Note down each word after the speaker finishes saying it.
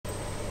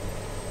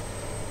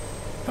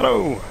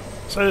Hello!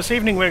 So this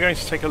evening we're going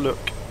to take a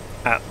look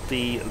at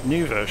the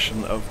new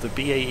version of the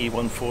BAE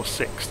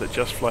 146 that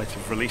JustFlight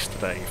have released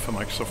today for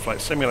Microsoft Flight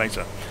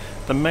Simulator.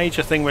 The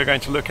major thing we're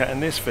going to look at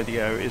in this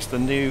video is the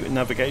new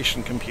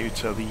navigation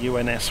computer, the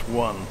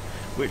UNS-1,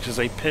 which is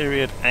a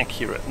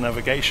period-accurate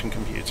navigation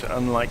computer,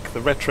 unlike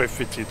the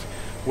retrofitted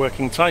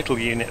working title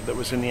unit that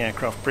was in the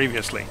aircraft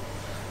previously.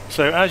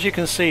 So as you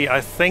can see, I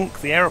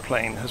think the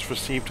aeroplane has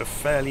received a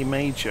fairly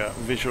major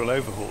visual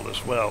overhaul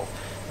as well.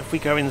 If we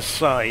go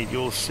inside,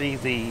 you'll see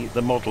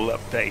the model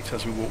update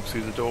as we walk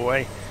through the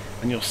doorway,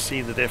 and you'll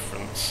see the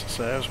difference.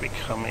 So as we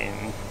come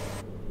in,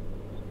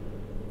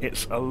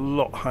 it's a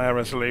lot higher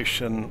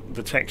resolution,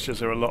 the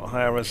textures are a lot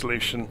higher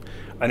resolution,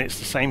 and it's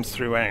the same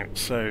throughout.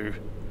 So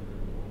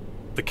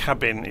the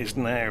cabin is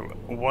now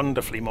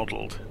wonderfully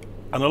modelled,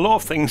 and a lot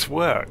of things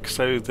work.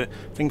 So the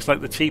things like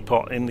the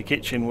teapot in the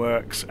kitchen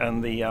works,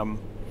 and the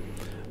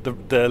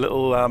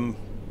little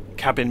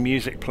cabin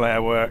music player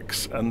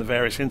works, and the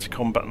various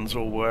intercom buttons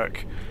all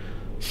work.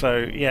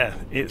 So yeah,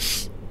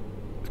 it's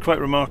quite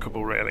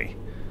remarkable really.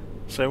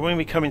 So when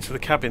we come into the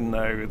cabin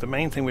though, the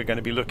main thing we're going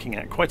to be looking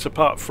at, quite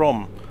apart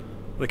from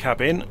the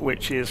cabin,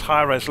 which is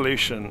higher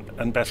resolution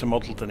and better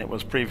modelled than it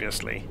was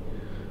previously,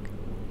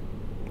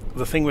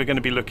 the thing we're going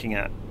to be looking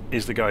at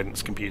is the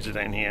guidance computer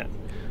down here.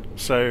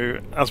 So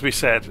as we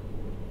said,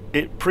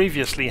 it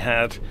previously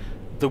had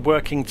the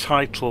working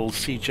title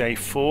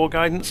CJ4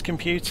 guidance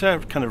computer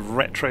kind of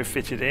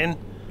retrofitted in.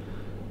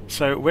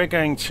 So we're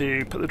going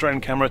to put the drone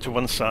camera to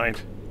one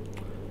side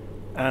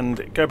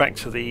and go back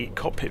to the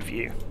cockpit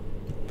view,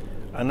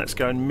 and let's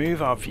go and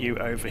move our view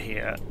over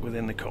here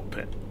within the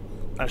cockpit.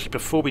 Actually,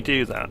 before we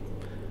do that,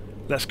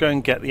 let's go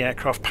and get the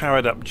aircraft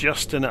powered up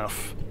just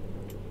enough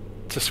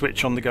to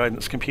switch on the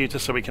guidance computer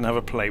so we can have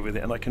a play with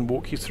it, and I can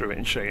walk you through it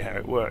and show you how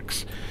it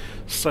works.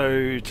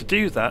 So to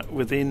do that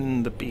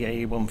within the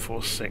BAE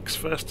 146,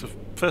 first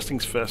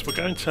things first, we're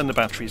going to turn the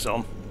batteries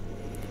on,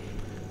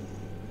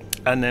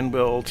 and then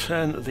we'll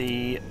turn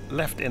the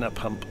left inner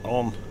pump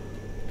on,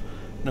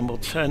 then we'll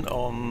turn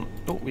on,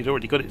 oh, we'd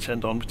already got it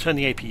turned on, we'll turn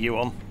the APU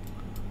on.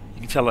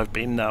 You can tell I've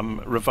been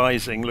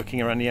revising, looking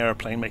around the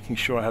aeroplane, making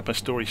sure I had my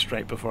story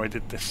straight before I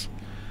did this.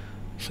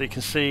 So you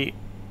can see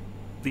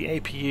the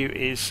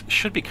APU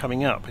should be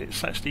coming up.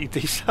 It's actually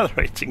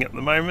decelerating at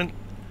the moment,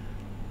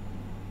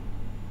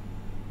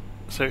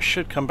 so it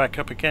should come back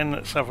up again.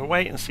 Let's have a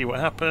wait and see what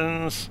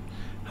happens.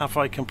 Have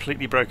I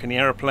completely broken the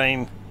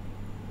aeroplane?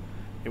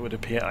 It would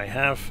appear I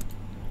have.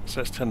 So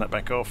let's turn that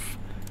back off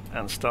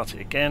and start it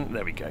again.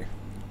 There we go.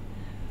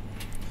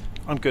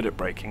 I'm good at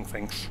breaking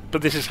things,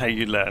 but this is how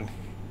you learn.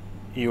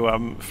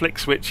 You flick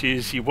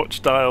switches, you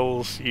watch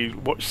dials, you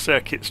watch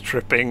circuits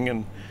tripping,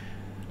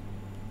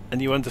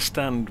 and you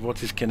understand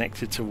what is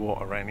connected to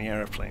what around the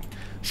aeroplane.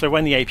 So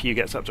when the APU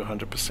gets up to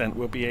 100%,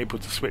 we'll be able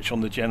to switch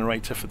on the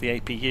generator for the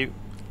APU,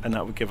 and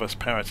that will give us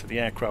power to the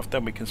aircraft.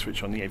 Then we can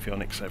switch on the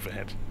avionics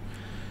overhead.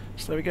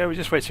 So there we go, we're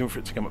just waiting for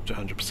it to come up to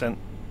 100%.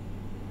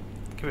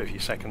 Give it a few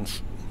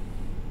seconds.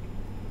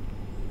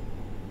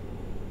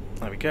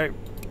 There we go.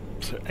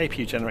 So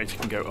APU generator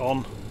can go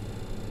on,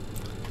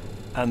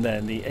 and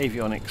then the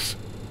avionics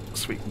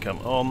suite can come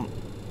on,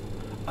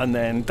 and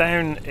then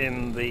down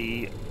in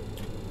the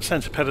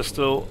center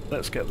pedestal,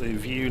 let's get the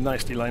view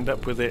nicely lined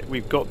up with it.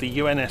 We've got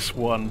the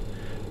UNS-1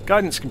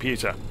 guidance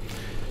computer.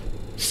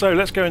 So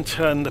let's go and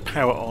turn the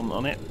power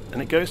on it,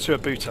 and it goes through a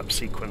boot up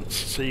sequence.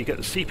 So you get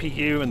the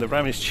CPU and the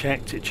RAM is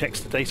checked, it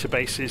checks the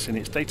databases in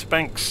its data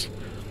banks,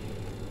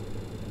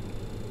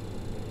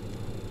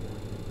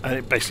 and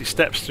it basically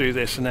steps through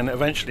this, and then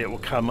eventually it will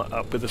come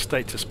up with a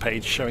status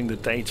page showing the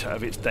data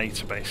of its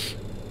database,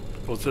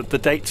 or the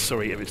date,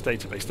 sorry, of its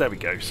database. There we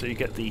go. So you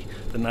get the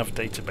nav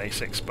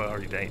database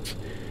expiry date,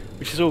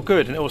 which is all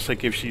good, and it also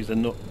gives you the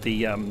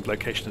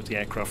location of the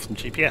aircraft from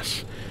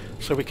GPS.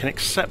 So we can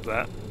accept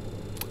that,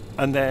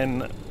 and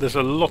then there's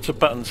a lot of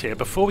buttons here.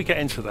 Before we get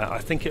into that, I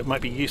think it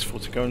might be useful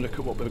to go and look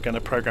at what we're going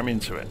to program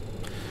into it.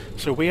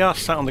 So we are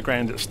sat on the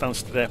ground at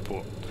Stansted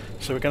Airport,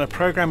 so we're going to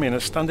program in a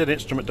standard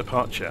instrument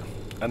departure,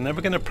 and then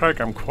we're going to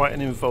program quite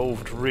an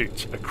involved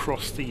route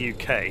across the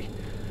UK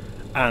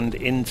and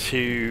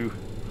into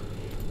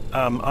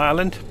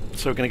Ireland.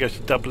 So we're going to go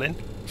to Dublin,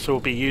 so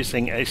we'll be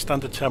using a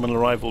standard terminal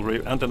arrival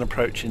route and an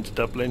approach into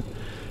Dublin,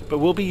 but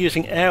we'll be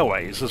using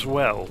airways as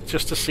well,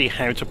 just to see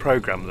how to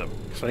program them.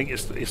 So I think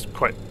it's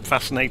quite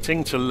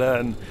fascinating to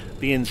learn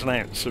the ins and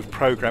outs of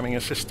programming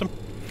a system.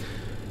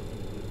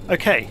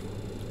 Okay,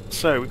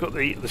 so we've got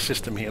the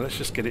system here. Let's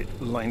just get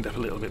it lined up a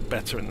little bit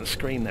better in the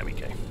screen. There we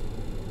go.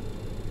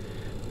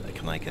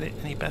 Can I get it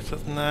any better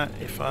than that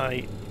if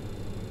I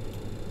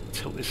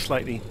tilt this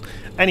slightly?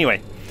 Anyway,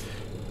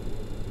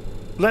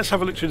 let's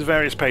have a look through the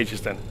various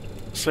pages then.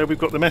 So we've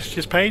got the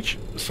messages page.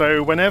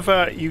 So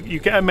whenever you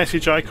get a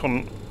message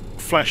icon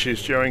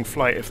flashes during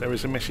flight, if there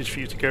is a message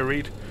for you to go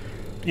read,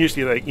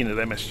 usually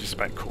they're messages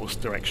about course,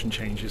 direction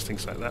changes,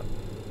 things like that.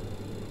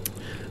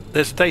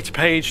 There's a data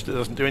page that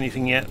doesn't do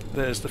anything yet.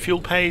 There's the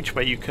fuel page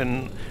where you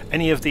can,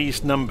 any of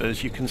these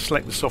numbers, you can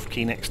select the soft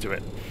key next to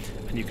it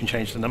and you can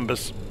change the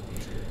numbers.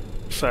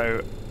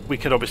 So we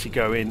could obviously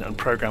go in and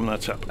program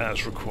that up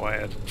as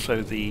required,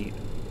 so the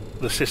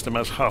system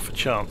has half a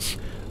chance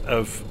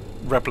of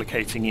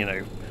replicating, you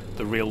know,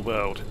 the real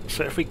world.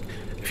 So if you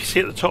see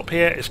at the top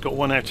here, it's got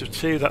 1 out of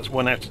 2, that's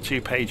 1 out of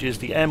 2 pages.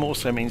 The M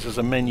also means there's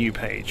a menu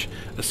page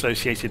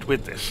associated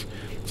with this.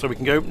 So we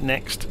can go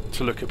next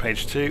to look at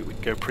page 2, we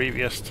can go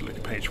previous to look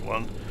at page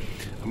 1,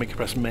 and we can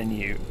press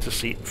menu to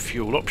see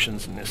fuel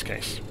options in this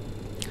case.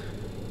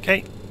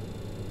 Okay,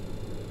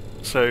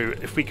 so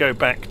if we go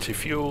back to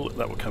fuel,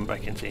 that will come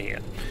back into here.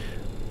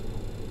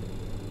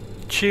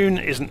 Tune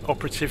isn't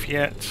operative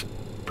yet.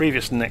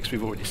 Previous and next,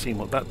 we've already seen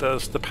what that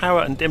does. The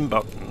power and dim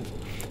button,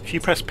 if you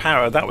press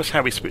power, that was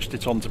how we switched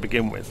it on to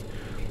begin with.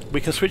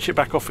 We can switch it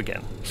back off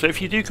again. So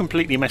if you do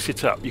completely mess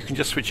it up, you can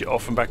just switch it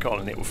off and back on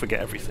and it will forget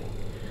everything.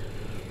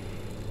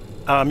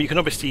 You can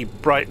obviously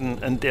brighten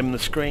and dim the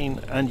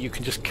screen, and you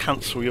can just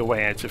cancel your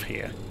way out of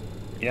here.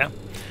 Yeah.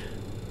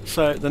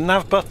 So the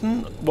nav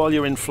button, while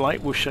you're in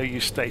flight, will show you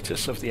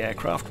status of the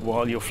aircraft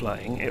while you're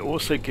flying. It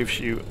also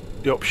gives you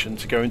the option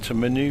to go into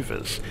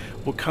maneuvers.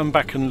 We'll come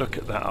back and look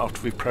at that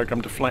after we've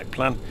programmed a flight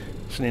plan.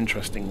 It's an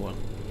interesting one.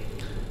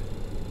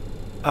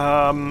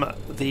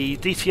 The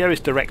DTO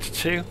is direct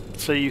to,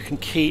 so you can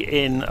key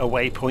in a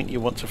waypoint you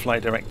want to fly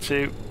direct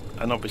to,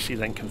 and obviously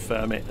then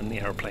confirm it, and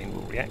the aeroplane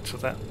will react to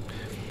that.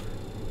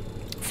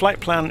 Flight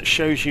plan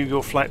shows you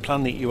your flight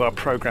plan that you are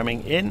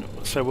programming in,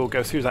 so we'll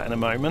go through that in a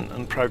moment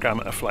and program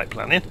a flight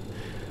plan in.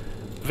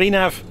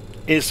 VNav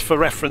is for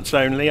reference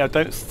only. I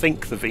don't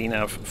think the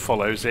VNav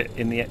follows it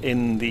in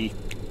the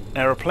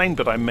aeroplane,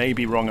 but I may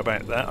be wrong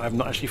about that. I've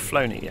not actually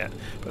flown it yet,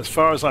 but as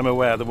far as I'm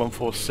aware, the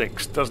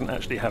 146 doesn't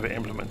actually have it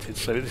implemented.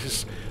 So this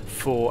is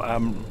for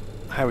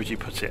how would you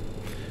put it,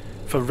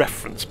 for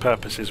reference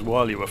purposes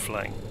while you are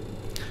flying.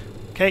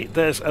 Okay,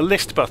 there's a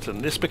list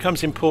button. This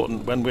becomes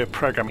important when we're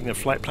programming the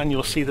flight plan.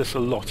 You'll see this a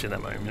lot in a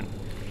moment.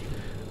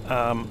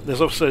 There's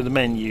also the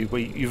menu.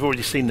 You've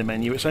already seen the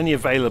menu. It's only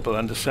available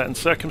under certain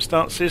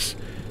circumstances,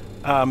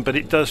 but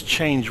it does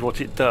change what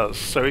it does.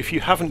 So if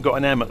you haven't got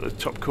an M at the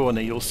top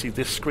corner, you'll see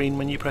this screen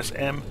when you press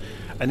M,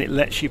 and it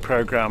lets you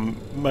program,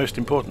 most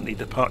importantly,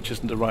 departures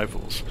and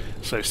arrivals,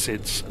 so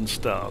SIDS and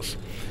stars.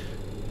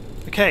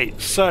 Okay,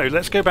 so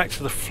let's go back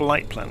to the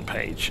flight plan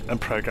page and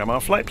program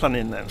our flight plan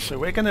in then. So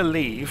we're going to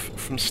leave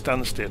from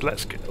Stansted.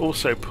 Let's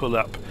also pull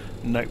up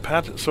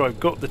Notepad. So I've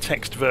got the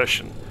text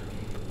version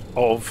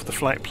of the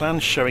flight plan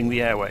showing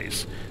the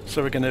airways.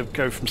 So we're going to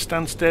go from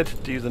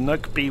Stansted, do the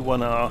NUG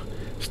B1R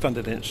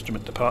standard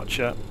instrument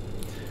departure.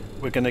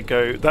 We're going to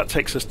go, that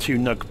takes us to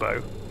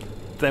Nugbo.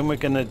 Then we're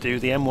going to do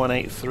the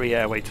M183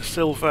 airway to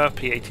Silver,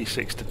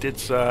 P86 to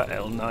Didza,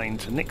 L9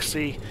 to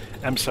Nixie,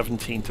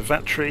 M17 to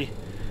Vatry.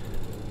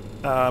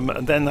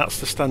 And then that's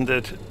the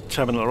standard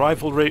terminal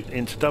arrival route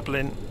into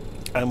Dublin,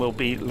 and we'll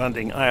be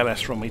landing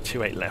ILS runway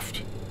 28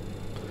 left.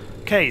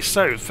 Okay,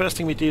 so first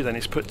thing we do then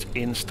is put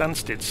in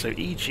Stansted, so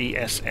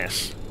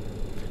EGSS.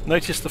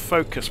 Notice the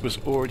focus was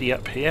already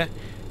up here.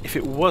 If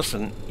it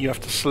wasn't, you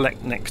have to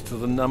select next to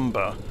the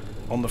number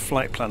on the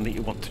flight plan that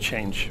you want to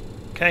change.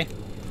 Okay,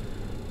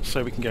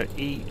 so we can go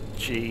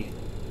EGSS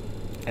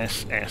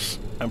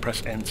and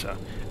press enter.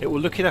 It will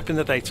look it up in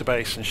the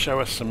database and show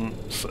us some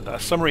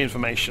summary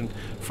information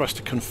for us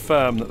to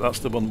confirm that that's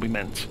the one we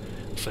meant.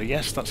 So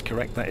yes, that's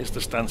correct, that is the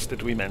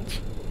Stansted we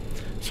meant.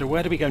 So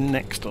where do we go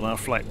next on our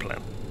flight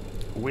plan?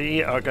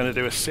 We are going to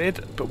do a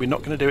SID, but we're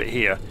not going to do it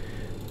here.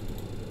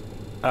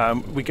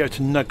 We go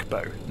to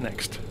Nugbo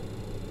next.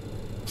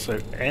 So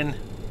N-U-G-B-O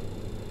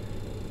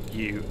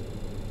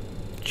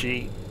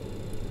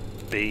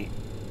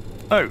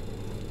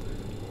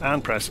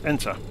and press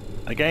enter.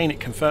 Again, it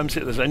confirms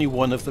it. There's only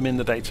one of them in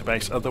the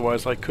database,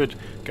 otherwise I could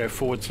go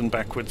forwards and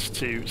backwards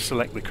to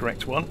select the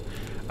correct one,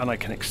 and I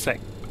can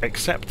accept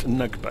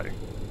Nugbo.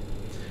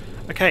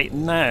 Okay,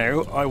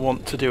 now I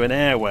want to do an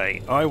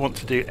airway. I want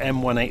to do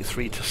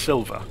M183 to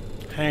Silver.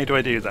 How do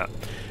I do that?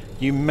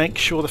 You make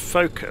sure the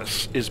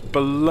focus is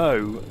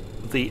below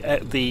the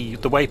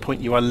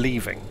waypoint you are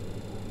leaving,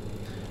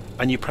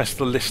 and you press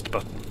the list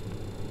button.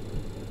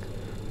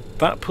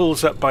 That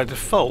pulls up by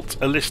default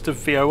a list of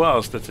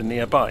VORs that are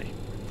nearby.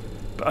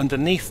 But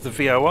underneath the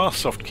VOR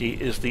soft key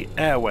is the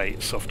airway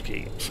soft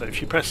key. So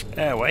if you press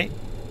airway,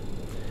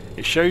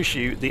 it shows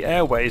you the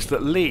airways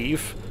that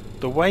leave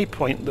the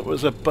waypoint that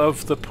was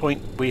above the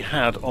point we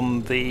had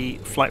on the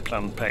flight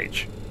plan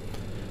page.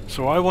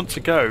 So I want to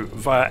go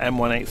via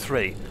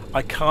M183.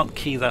 I can't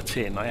key that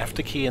in. I have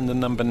to key in the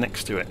number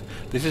next to it.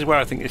 This is where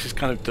I think this is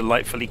kind of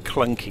delightfully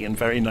clunky and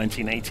very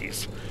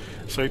 1980s.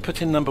 So we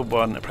put in number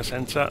 1 and press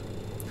enter,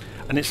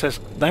 and it says,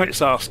 now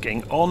it's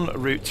asking, on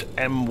route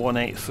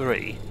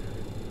M183,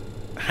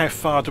 how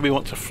far do we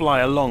want to fly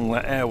along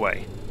that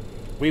airway?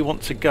 We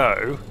want to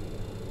go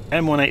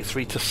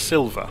M183 to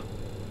Silver.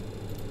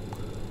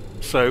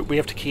 So we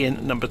have to key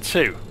in number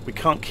 2. We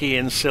can't key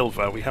in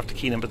Silver, we have to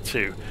key number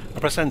 2. I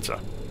press enter.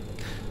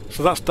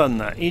 So that's done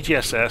that.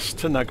 EGSS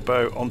to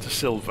Nugbo onto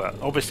Silver.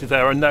 Obviously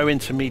there are no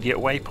intermediate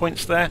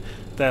waypoints there,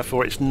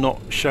 therefore it's not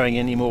showing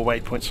any more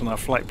waypoints on our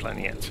flight plan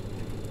yet.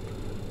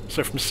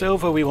 So from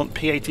Silver we want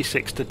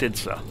P86 to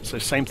Didza, so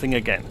same thing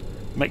again.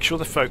 make sure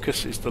the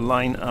focus is the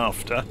line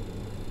after,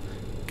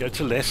 go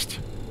to list,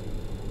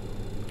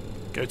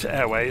 go to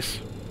airways,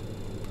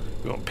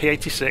 we want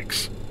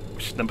P86,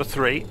 which is number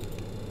 3,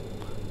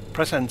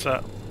 press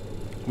enter,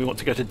 we want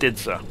to go to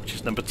DIDSA, which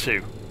is number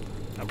 2,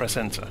 and press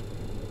enter.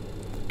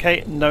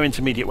 Okay, no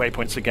intermediate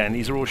waypoints again,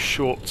 these are all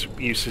short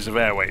uses of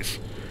airways.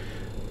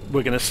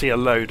 We're going to see a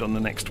load on the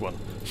next one.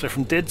 So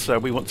from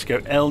DIDSA we want to go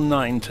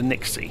L9 to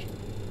Nixie.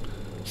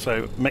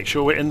 So make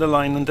sure we're in the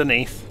line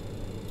underneath,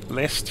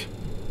 list,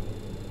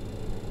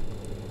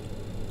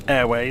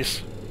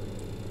 airways,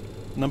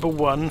 number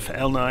 1 for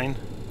L9.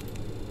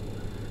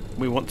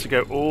 We want to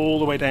go all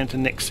the way down to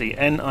Nixie,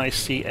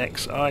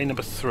 N-I-C-X-I,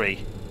 number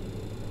 3,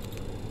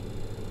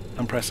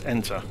 and press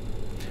enter.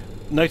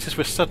 Notice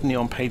we're suddenly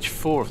on page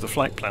 4 of the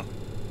flight plan.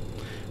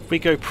 If we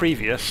go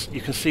previous,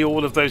 you can see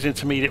all of those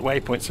intermediate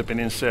waypoints have been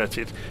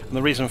inserted, and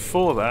the reason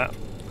for that,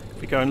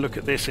 if we go and look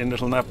at this in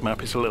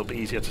LittleNavMap, it's a little bit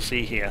easier to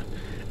see here.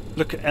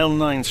 Look at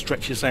L9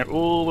 stretches out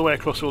all the way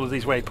across all of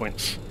these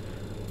waypoints,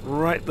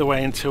 right the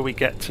way until we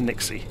get to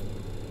Nixie.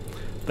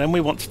 Then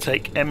we want to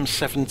take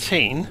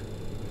M17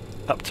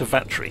 up to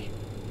Vatry.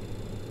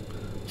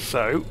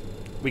 So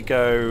we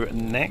go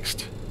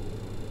next,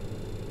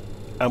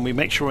 and we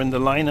make sure we're in the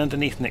line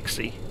underneath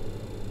Nixie,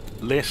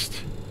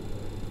 list,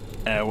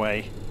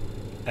 airway,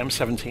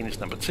 M17 is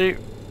number 2,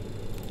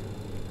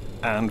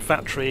 and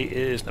Vatry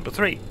is number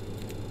 3,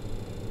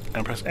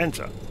 and press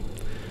enter.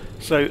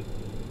 So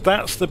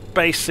that's the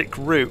basic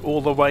route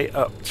all the way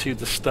up to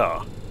the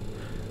star.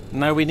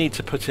 Now we need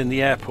to put in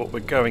the airport we're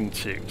going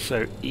to.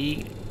 So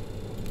EIDW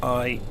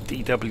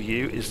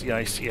is the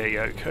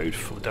ICAO code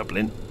for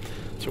Dublin.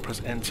 So we'll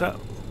press enter.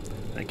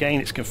 Again,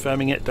 it's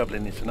confirming it,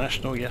 Dublin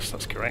International, yes,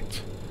 that's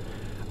correct.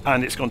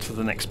 And it's gone to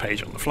the next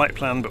page on the flight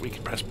plan, but we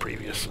can press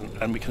previous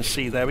and we can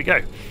see, there we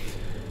go.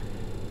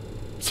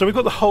 So we've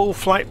got the whole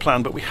flight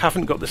plan, but we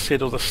haven't got the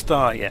SID or the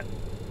star yet.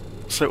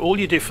 So all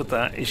you do for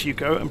that is you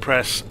go and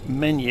press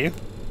menu,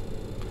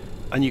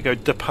 and you go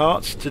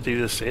depart to do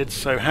the SID.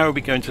 So how are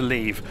we going to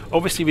leave?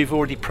 Obviously we've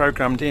already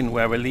programmed in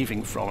where we're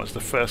leaving from as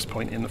the first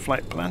point in the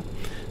flight plan.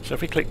 So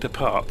if we click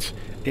depart,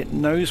 it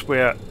knows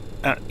we're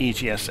at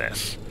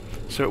EGSS.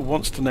 So it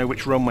wants to know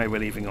which runway we're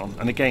leaving on.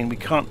 And again, we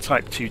can't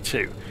type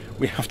 22.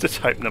 We have to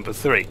type number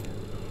 3.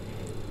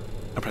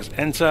 I press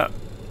enter,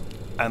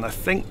 and I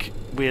think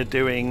we're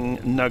doing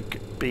NUG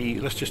B,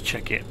 let's just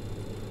check it.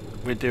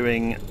 We're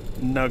doing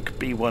NUG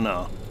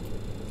B1R.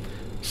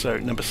 So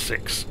number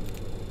 6.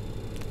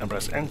 And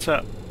press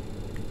enter,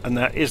 and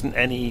there isn't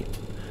any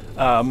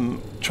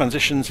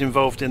transitions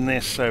involved in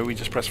this, so we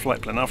just press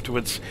flight plan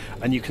afterwards,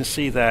 and you can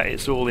see there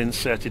it's all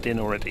inserted in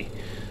already.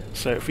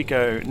 So if we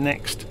go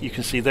next, you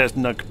can see there's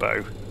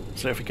NUGBO.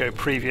 So if we go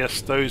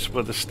previous, those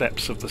were the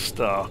steps of the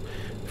star.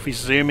 If we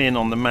zoom in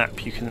on the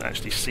map, you can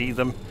actually see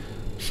them.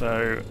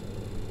 So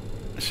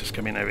let's just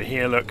come in over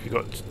here. Look, we've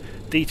got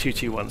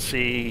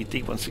D221C,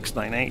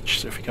 D169H.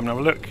 So if we come and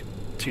have a look,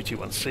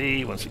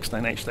 221C,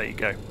 169H, there you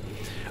go.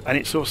 And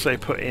it's also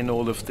put in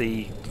all of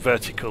the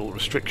vertical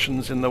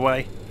restrictions in the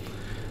way.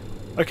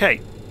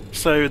 Okay,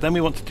 so then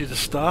we want to do the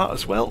star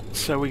as well.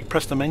 So we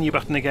press the menu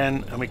button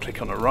again and we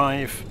click on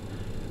arrive.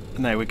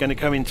 Now we're going to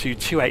go into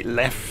 28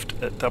 left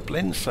at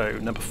Dublin, so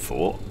number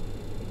 4,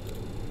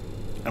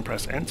 and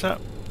press enter.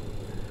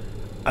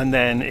 And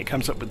then it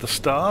comes up with the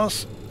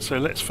stars. So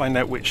let's find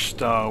out which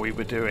star we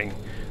were doing.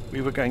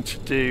 We were going to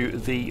do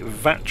the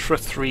Vatra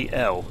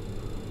 3L.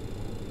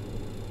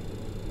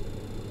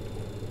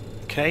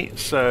 Okay,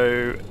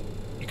 so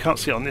you can't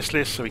see it on this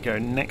list, so we go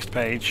next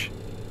page.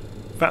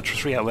 Vatra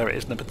 3L, there it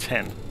is, number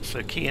 10.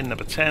 So key in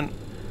number 10,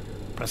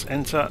 press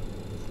enter,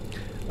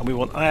 and we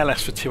want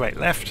ILS for 28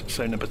 left,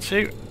 so number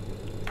 2,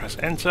 press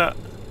enter,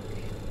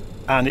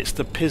 and it's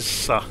the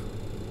PISA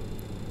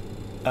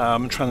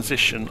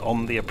transition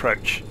on the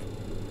approach.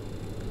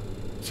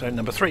 So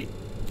number 3,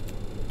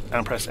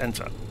 and press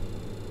enter.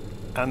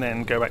 And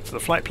then go back to the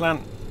flight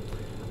plan,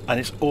 and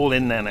it's all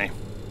in there now.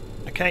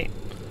 Okay.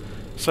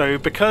 So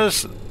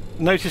because,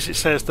 notice it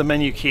says the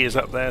menu key is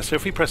up there, so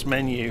if we press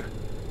menu,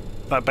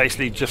 that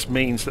basically just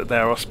means that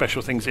there are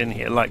special things in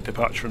here like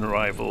departure and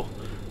arrival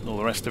and all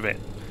the rest of it.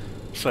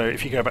 So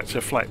if you go back to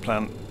a flight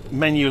plan,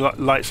 menu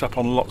lights up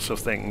on lots of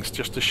things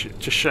just to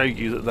show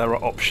you that there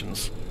are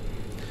options.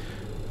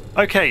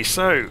 Okay,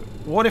 so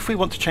what if we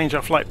want to change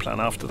our flight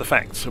plan after the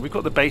fact? So we've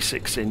got the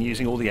basics in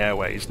using all the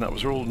airways, and that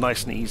was all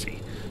nice and easy.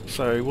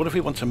 So what if we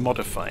want to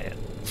modify it?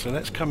 So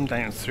let's come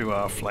down through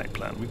our flight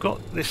plan. We've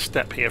got this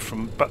step here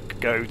from Buck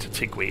Go to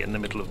Tigui in the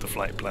middle of the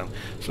flight plan.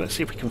 So let's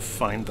see if we can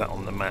find that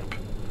on the map.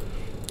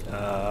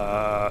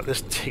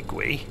 There's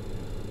Tigui.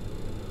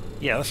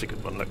 Yeah, that's a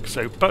good one. Look,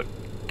 so Buck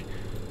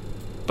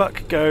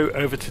Go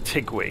over to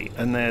Tigui,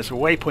 and there's a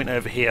waypoint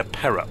over here,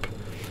 Perup.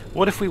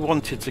 What if we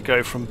wanted to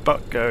go from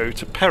Buck Go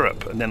to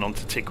Perup and then on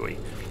to Tigui?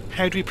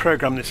 How do we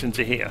program this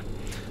into here?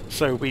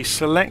 So we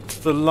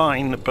select the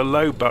line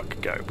below Buck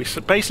Go. We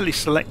basically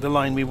select the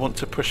line we want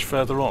to push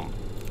further on.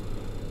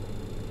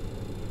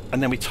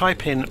 And then we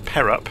type in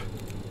Perup,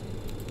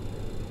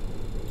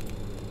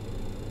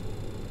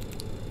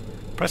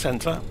 press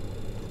enter,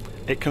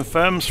 It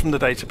confirms from the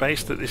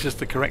database that this is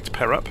the correct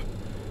pair up,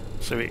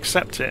 so we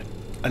accept it,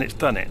 and it's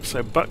done it.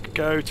 So buck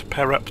go to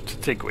pair up to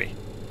Tigui.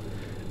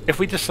 If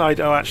we decide,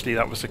 oh actually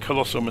that was a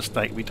colossal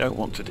mistake, we don't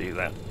want to do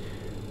that,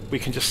 we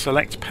can just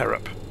select pair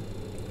up,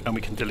 and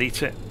we can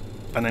delete it,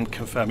 and then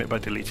confirm it by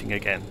deleting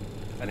again,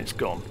 and it's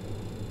gone.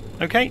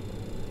 Okay?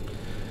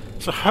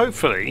 So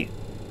hopefully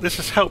this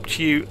has helped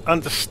you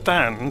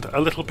understand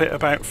a little bit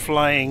about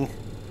flying,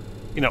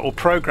 or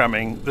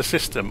programming the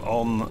system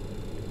on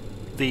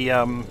the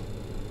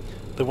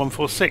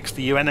 146,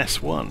 the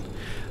UNS-1.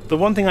 The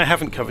one thing I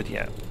haven't covered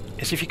yet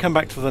is if you come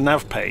back to the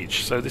nav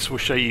page, so this will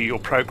show you your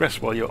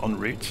progress while you're en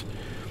route,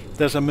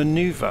 there's a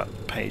maneuver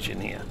page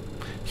in here.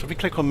 So if we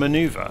click on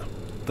maneuver,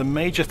 the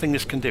major thing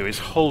this can do is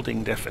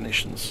holding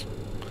definitions.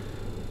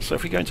 So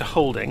if we go into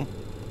holding,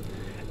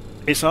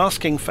 it's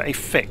asking for a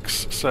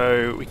fix,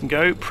 so we can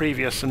go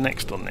previous and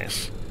next on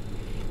this.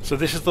 So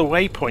this is the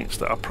waypoints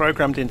that are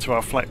programmed into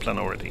our flight plan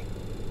already.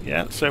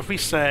 Yeah. So if we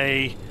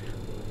say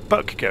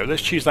buck go,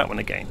 let's choose that one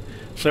again.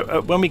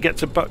 So when we get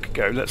to buck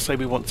go, let's say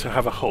we want to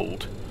have a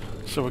hold.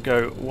 So we'll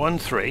go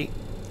 1-3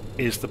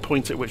 is the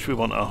point at which we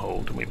want our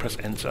hold, and we press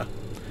enter,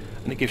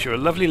 and it gives you a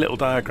lovely little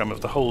diagram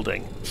of the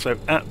holding. So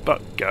at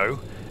buck go,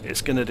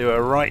 it's going to do a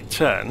right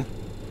turn,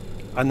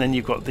 and then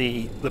you've got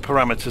the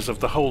parameters of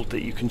the hold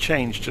that you can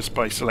change just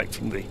by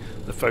selecting the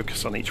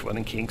focus on each one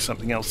and keying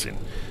something else in.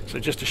 So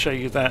just to show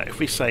you that, if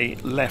we say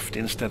left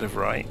instead of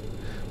right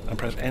and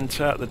press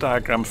enter, the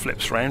diagram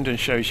flips round and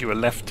shows you a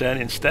left turn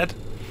instead.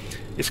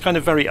 It's kind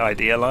of very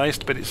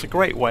idealized, but it's a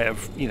great way of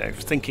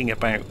thinking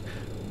about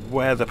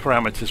where the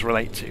parameters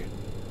relate to.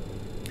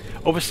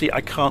 Obviously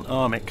I can't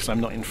arm it because I'm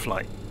not in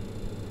flight,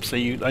 so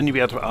you'll only be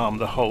able to arm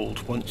the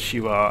hold once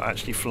you are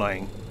actually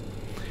flying.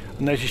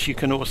 Notice you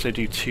can also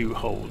do 2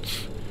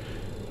 holds.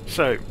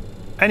 So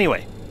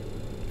anyway,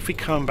 if we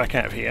come back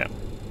out of here,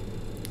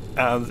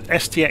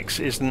 SXTK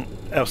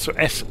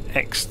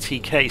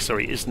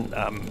isn't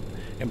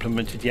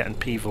implemented yet, and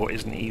PVOR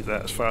isn't either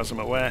as far as I'm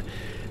aware.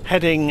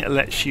 Heading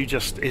lets you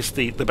is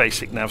the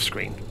basic nav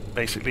screen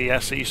basically. Yeah,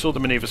 so you saw the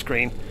maneuver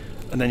screen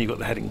and then you've got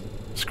the heading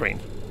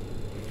screen.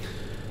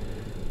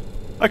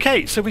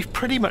 Okay, so we've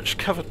pretty much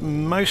covered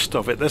most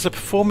of it. There's a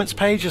performance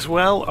page as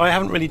well. I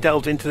haven't really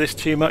delved into this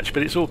too much,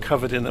 but it's all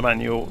covered in the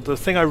manual. The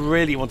thing I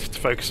really wanted to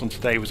focus on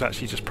today was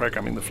actually just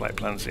programming the flight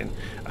plans in,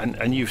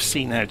 and you've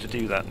seen how to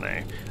do that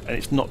now, and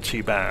it's not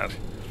too bad.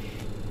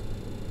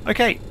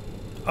 Okay,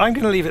 I'm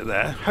going to leave it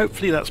there.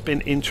 Hopefully that's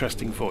been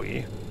interesting for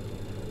you,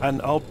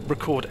 and I'll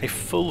record a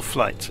full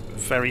flight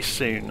very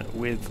soon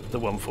with the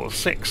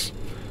 146.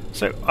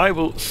 So I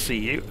will see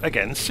you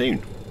again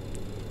soon.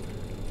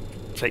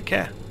 Take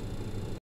care.